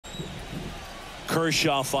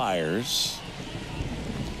Kershaw fires.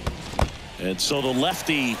 And so the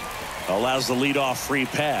lefty allows the leadoff free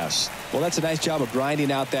pass. Well, that's a nice job of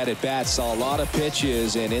grinding out that at bat. Saw a lot of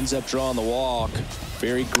pitches and ends up drawing the walk.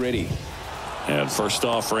 Very gritty. And first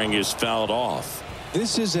offering is fouled off.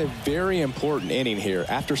 This is a very important inning here.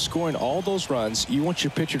 After scoring all those runs, you want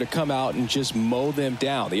your pitcher to come out and just mow them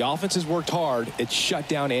down. The offense has worked hard. It's shut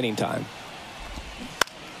down inning time.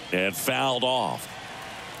 And fouled off.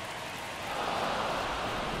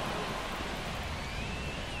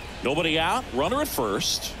 Nobody out. Runner at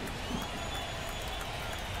first.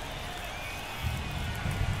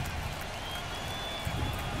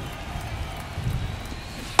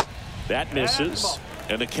 That misses.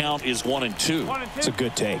 And the count is 1-2. It's a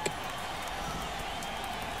good take.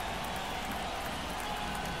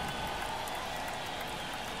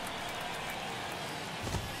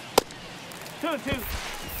 Two.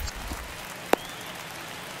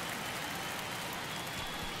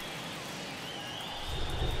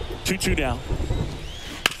 2-2 now.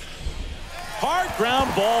 Hard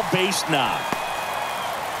ground ball, base knock.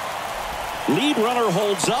 Lead runner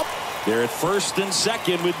holds up. They're at first and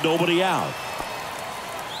second with nobody out.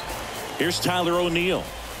 Here's Tyler O'Neill.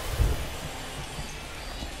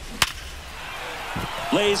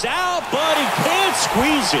 Lays out, but he can't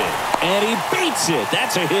squeeze it. And he beats it.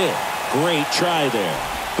 That's a hit. Great try there.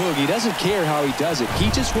 Boogie doesn't care how he does it. He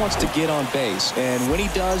just wants to get on base. And when he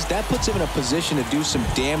does, that puts him in a position to do some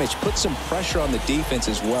damage, put some pressure on the defense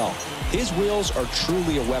as well. His wheels are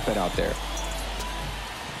truly a weapon out there.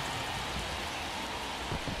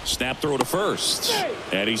 Snap throw to first.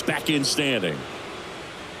 And he's back in standing.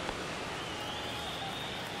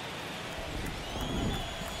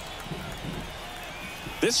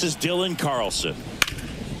 This is Dylan Carlson.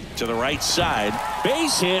 To the right side.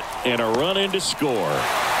 Base hit and a run in to score.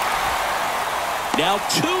 Now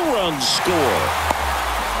 2 runs score.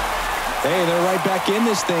 Hey, they're right back in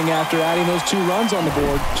this thing after adding those 2 runs on the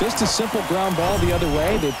board. Just a simple ground ball the other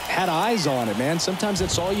way. They've had eyes on it, man. Sometimes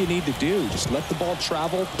that's all you need to do. Just let the ball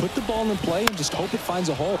travel, put the ball in play, and just hope it finds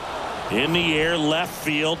a hole. In the air, left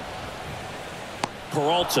field.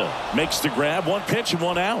 Peralta makes the grab. 1 pitch and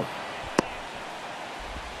 1 out.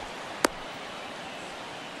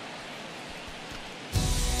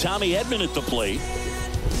 Tommy Edman at the plate.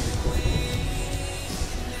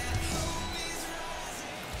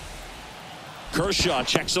 Kershaw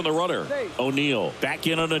checks on the runner. O'Neill back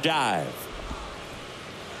in on a dive.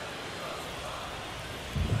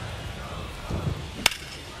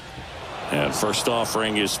 And first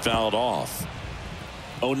offering is fouled off.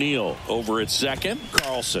 O'Neill over at second.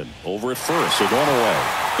 Carlson over at first. So going away.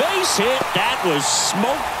 Base hit. That was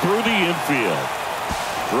smoked through the infield.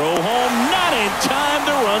 Throw home, not in time.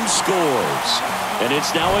 The run scores. And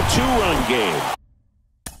it's now a 2-run game.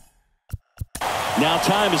 Now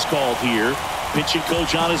time is called here. Pitching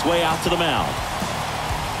coach on his way out to the mound.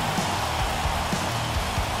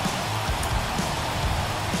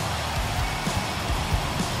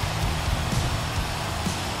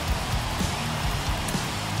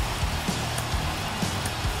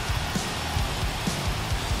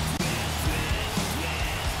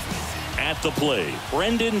 At the plate,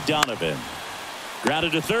 Brendan Donovan.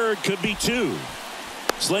 Grounded to third, could be 2.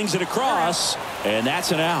 Slings it across, and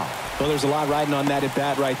that's an out. Well, there's a lot riding on that at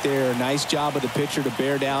bat right there. Nice job of the pitcher to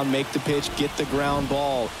bear down, make the pitch, get the ground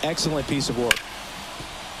ball. Excellent piece of work.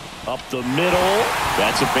 Up the middle.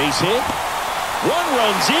 That's a base hit. 1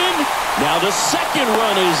 run's in. Now the second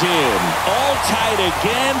run is in. All tied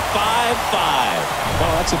again, 5-5.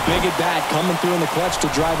 Oh, that's a big at bat coming through in the clutch to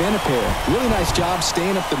drive in a pair. Really nice job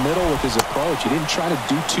staying up the middle with his approach. He didn't try to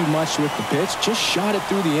do too much with the pitch, just shot it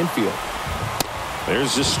through the infield.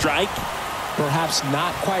 There's the strike. Perhaps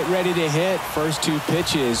not quite ready to hit. First 2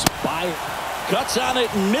 pitches. Cuts on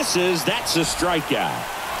it and misses. That's a strikeout.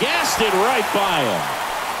 Gassed it right by him.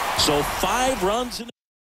 So 5 runs in the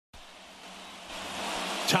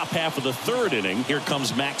top half of the 3rd inning. Here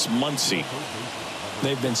comes Max Muncy.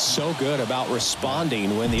 They've been so good about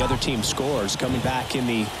responding when the other team scores, coming back in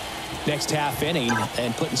the next half inning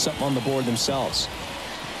and putting something on the board themselves.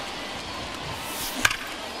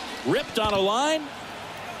 Ripped on a line.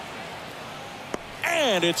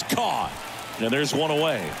 And it's caught. And there's 1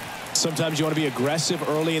 away. Sometimes you want to be aggressive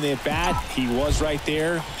early in the at bat. He was right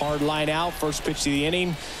there. Hard line out. First pitch of the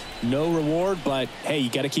inning. No reward, but hey, you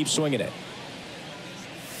got to keep swinging it.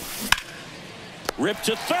 Ripped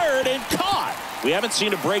to third and caught. We haven't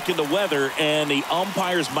seen a break in the weather, and the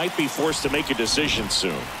umpires might be forced to make a decision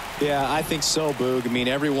soon. Yeah, I think so, Boog. I mean,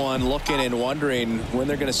 everyone looking and wondering when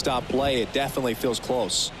they're going to stop play. It definitely feels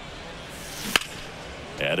close.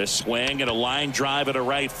 And a swing and a line drive at a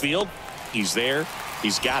right field. He's there.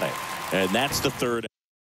 He's got it. And that's the third.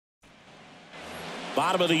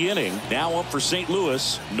 Bottom of the inning. Now up for St.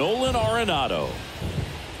 Louis, Nolan Arenado.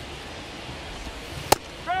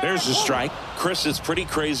 There's a strike. Chris, it's pretty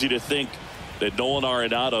crazy to think that Nolan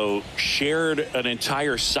Arenado shared an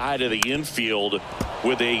entire side of the infield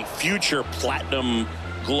with a future Platinum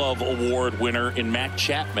Glove Award winner in Matt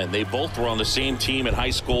Chapman. They both were on the same team at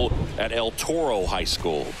high school at El Toro High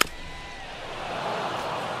School.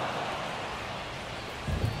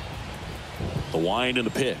 The wind and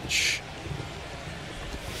the pitch.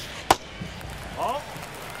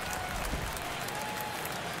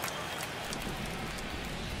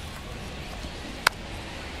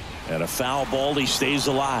 And a foul ball. He stays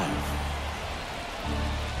alive.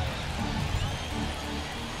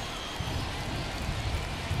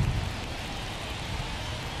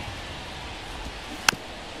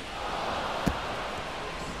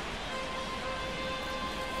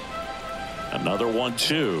 Another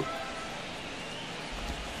 1-2.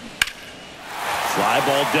 Fly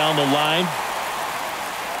ball down the line.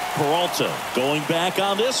 Peralta going back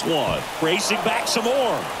on this one. Racing back some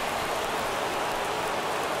more.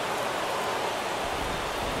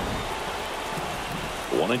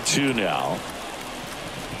 One and two now.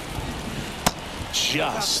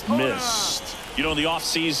 Just missed. You know, in the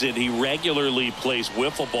offseason, he regularly plays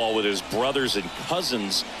wiffle ball with his brothers and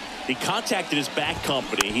cousins. He contacted his bat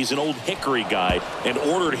company. He's an Old Hickory guy and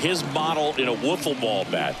ordered his model in a wiffle ball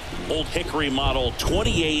bat. Old Hickory model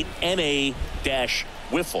 28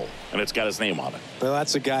 NA-wiffle. And it's got his name on it. Well,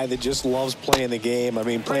 that's a guy that just loves playing the game. I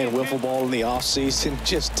mean, playing wiffle ball in the offseason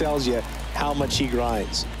just tells you how much he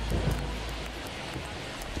grinds.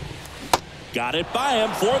 Got it by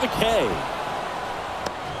him for the K.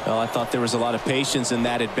 Well, I thought there was a lot of patience in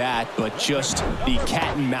that at bat, but just the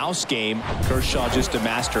cat and mouse game. Kershaw just a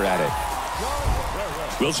master at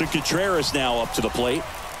it. Wilson Contreras now up to the plate.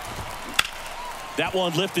 That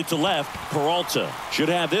one lifted to left. Peralta should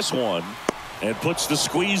have this one and puts the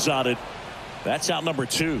squeeze on it. That's out number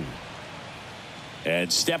 2.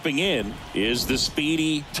 And stepping in is the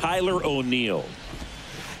speedy Tyler O'Neill.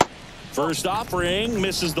 First offering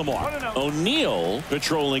misses the mark. O'Neill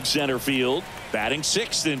patrolling center field, batting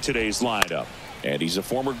 6th in today's lineup, and he's a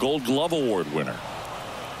former Gold Glove Award winner.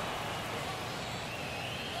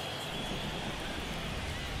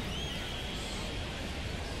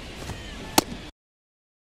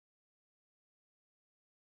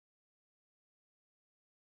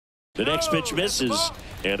 The next pitch misses,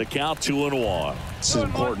 and a count 2-1. This is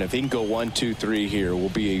important. If he can go 1, 2, 3 here, will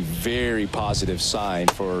be a very positive sign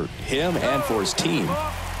for him and for his team.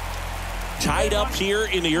 Tied up here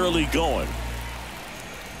in the early going.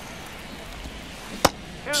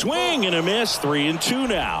 Swing and a miss. 3-2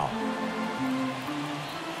 now.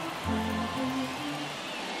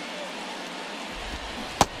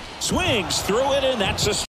 Swings through it, and that's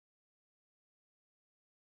a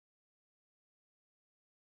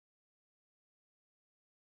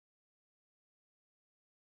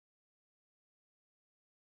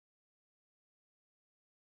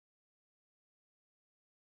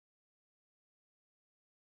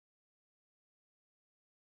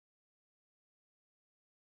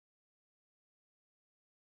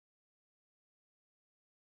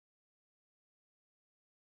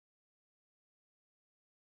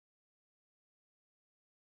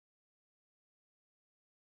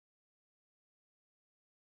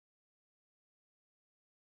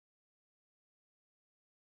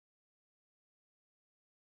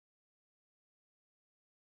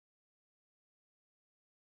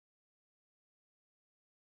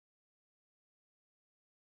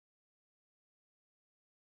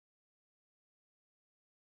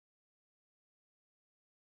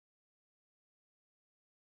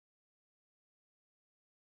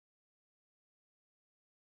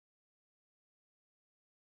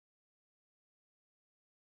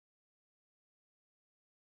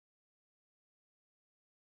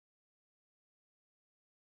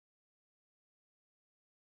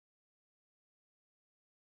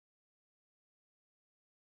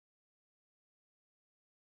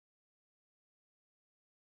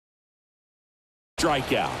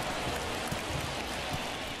strikeout.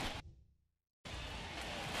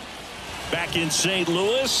 Back in St.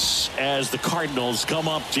 Louis as the Cardinals come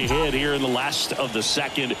up to hit here in the last of the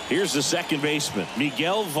second. Here's the second baseman,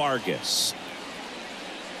 Miguel Vargas.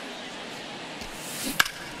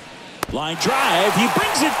 Line drive. He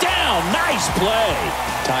brings it down. Nice play.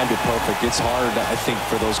 Timed it perfect. It's hard, I think,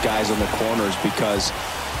 for those guys on the corners because,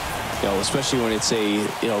 you know, especially when it's a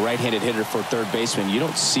right-handed hitter for third baseman, you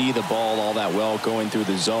don't see the ball all that well going through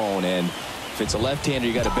the zone. And If it's a left-hander,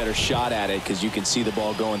 you got a better shot at it because you can see the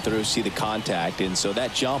ball going through, see the contact. And so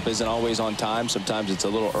that jump isn't always on time. Sometimes it's a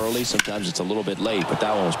little early. Sometimes it's a little bit late. But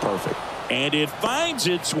that one was perfect. And it finds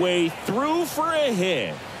its way through for a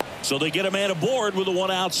hit. So they get a man aboard with a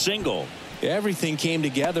one-out single. Everything came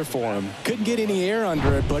together for him. Couldn't get any air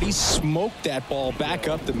under it, but he smoked that ball back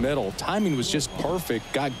up the middle. Timing was just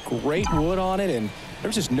perfect. Got great wood on it, and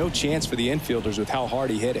there's just no chance for the infielders with how hard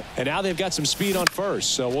he hit it. And now they've got some speed on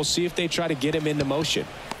first, so we'll see if they try to get him into motion.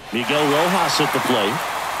 Miguel Rojas at the plate.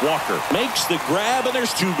 Walker makes the grab, and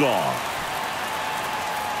there's two gone.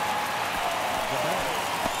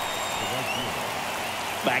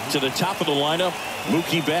 Back to the top of the lineup,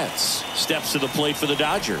 Mookie Betts steps to the plate for the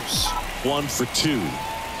Dodgers. 1 for 2.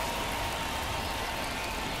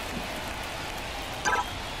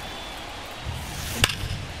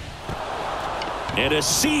 And a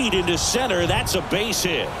seed into center. That's a base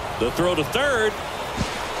hit. The throw to third.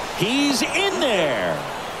 He's in there.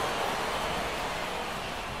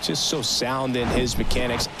 Just so sound in his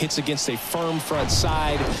mechanics. Hits against a firm front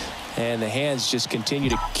side, and the hands just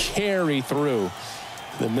continue to carry through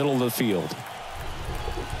the middle of the field.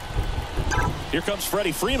 Here comes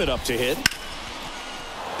Freddie Freeman up to hit.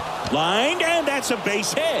 Lined, and that's a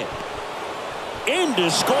base hit. In to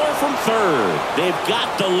score from third. They've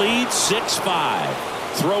got the lead 6-5.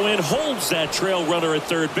 Throw in holds that trail runner at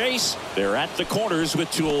third base. They're at the corners with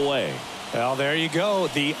 2 away. Well, there you go.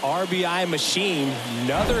 The RBI machine.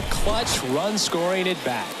 Another clutch run scoring at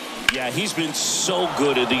bat. Yeah, he's been so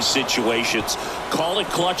good in these situations. Call it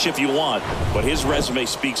clutch if you want, but his resume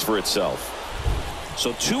speaks for itself.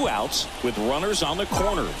 So 2 outs with runners on the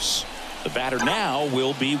corners. The batter now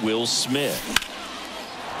will be Will Smith.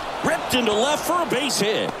 Ripped into left for a base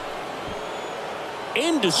hit.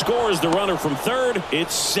 In to score is the runner from third.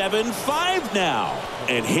 It's 7-5 now.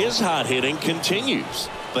 And his hot hitting continues.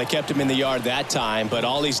 They kept him in the yard that time, but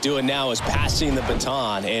all he's doing now is passing the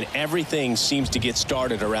baton, and everything seems to get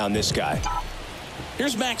started around this guy.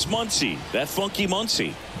 Here's Max Muncy, that funky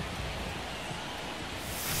Muncy.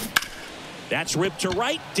 That's ripped to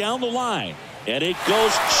right down the line, and it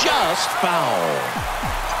goes just foul.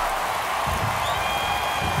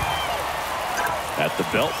 At the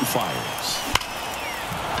belt and fires.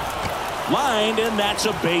 Lined, and that's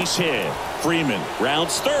a base hit. Freeman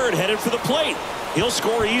rounds third, headed for the plate. He'll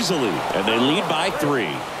score easily, and they lead by 3.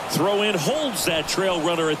 Throw in holds that trail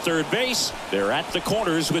runner at third base. They're at the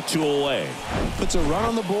corners with 2 away. Puts a run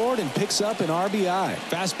on the board and picks up an RBI.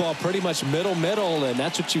 Fastball pretty much middle, and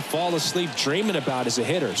that's what you fall asleep dreaming about as a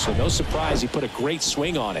hitter. So no surprise he put a great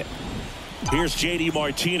swing on it. Here's J.D.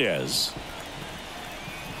 Martinez.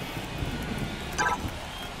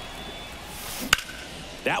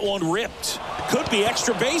 That one ripped. Could be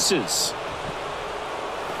extra bases.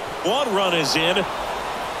 1 run is in.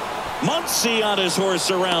 Muncy on his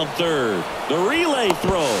horse around third. The relay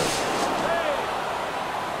throw.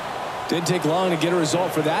 Didn't take long to get a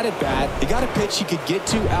result for that at bat. He got a pitch he could get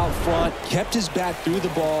to out front, kept his bat through the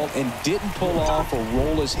ball, and didn't pull off or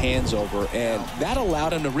roll his hands over. And that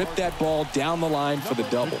allowed him to rip that ball down the line for the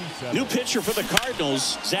double. New pitcher for the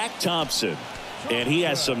Cardinals, Zach Thompson. And he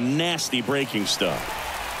has some nasty breaking stuff.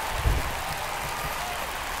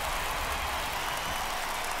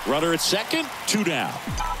 Runner at second, 2 down.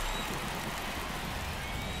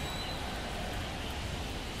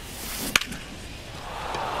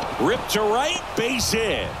 Ripped to right, base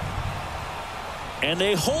hit. And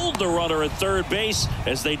they hold the runner at third base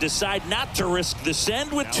as they decide not to risk the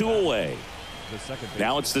send with 2 away.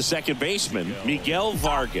 Now it's the second baseman, Miguel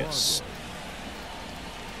Vargas.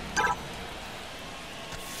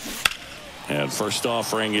 And first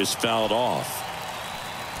offering is fouled off.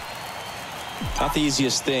 Not the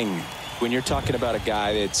easiest thing when you're talking about a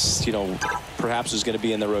guy that's, perhaps is going to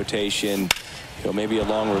be in the rotation, maybe a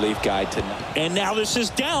long relief guy tonight. And now this is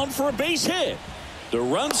down for a base hit. The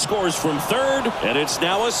run scores from third, and it's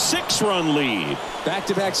now a 6-run lead.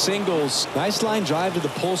 Back-to-back singles. Nice line drive to the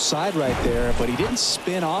pull side right there, but he didn't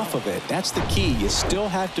spin off of it. That's the key. You still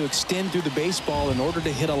have to extend through the baseball in order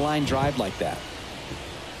to hit a line drive like that.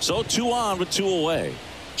 So 2 on with 2 away.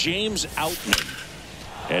 James Outman.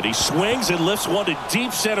 And he swings and lifts one to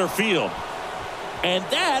deep center field. And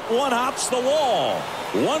that one hops the wall.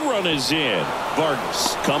 1 run is in.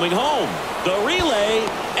 Vargas coming home. The relay,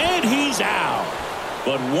 and he's out.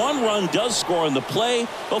 But 1 run does score in the play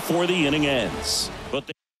before the inning ends. But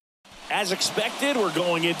as expected, we're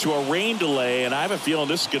going into a rain delay, and I have a feeling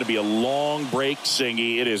this is going to be a long break,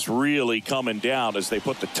 Singy. It is really coming down as they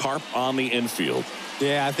put the tarp on the infield.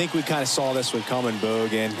 Yeah, I think we kind of saw this one coming,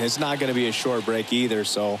 Boog, and it's not going to be a short break either,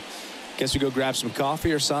 so Guess we go grab some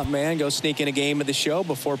coffee or something, man. Go sneak in a game of the show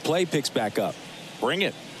before play picks back up. Bring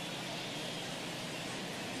it.